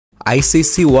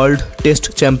ICC World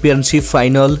Test Championship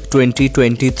Final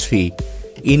 2023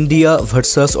 India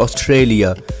vs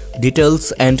Australia.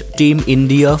 Details and Team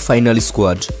India final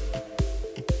squad.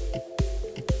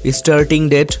 Starting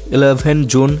date 11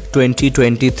 June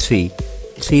 2023,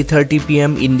 3:30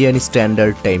 PM Indian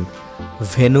Standard Time.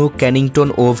 Venue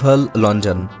Kennington Oval,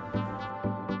 London.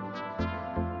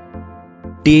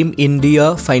 Team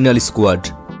India final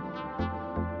squad.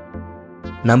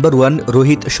 Number 1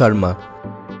 Rohit Sharma.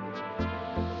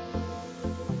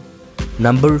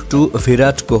 Number 2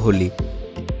 Virat Kohli.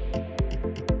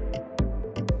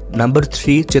 Number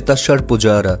 3 Cheteshwar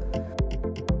Pujara.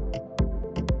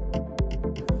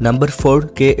 Number 4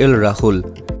 KL Rahul.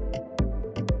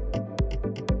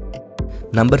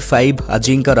 Number 5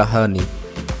 Ajinkya Rahane.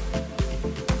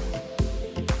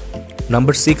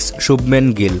 Number 6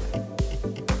 Shubman Gill.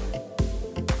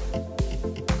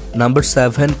 Number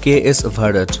 7 KS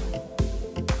Bharat.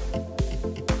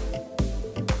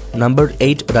 Number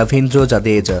 8 Ravindra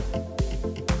Jadeja.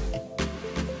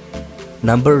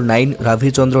 Number 9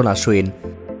 Ravichandran Ashwin.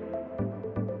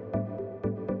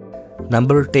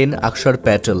 Number 10 Akshar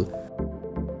Patel.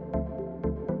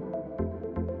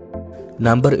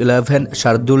 Number 11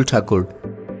 Shardul Thakur.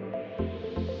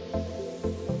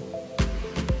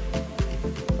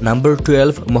 Number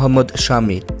 12 Mohammad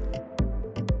Shami.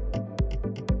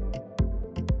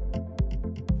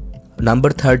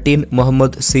 Number 13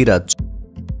 Mohammad Siraj.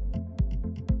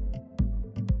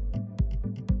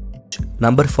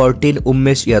 Number 14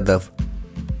 Umesh Yadav.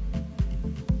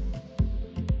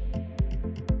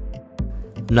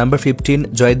 Number 15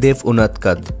 Joydev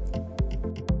Unadkat.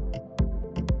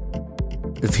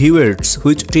 Viewers,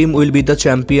 which team will be the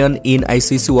champion in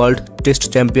ICC World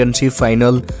Test Championship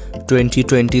Final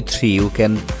 2023? You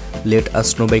can let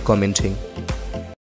us know by commenting.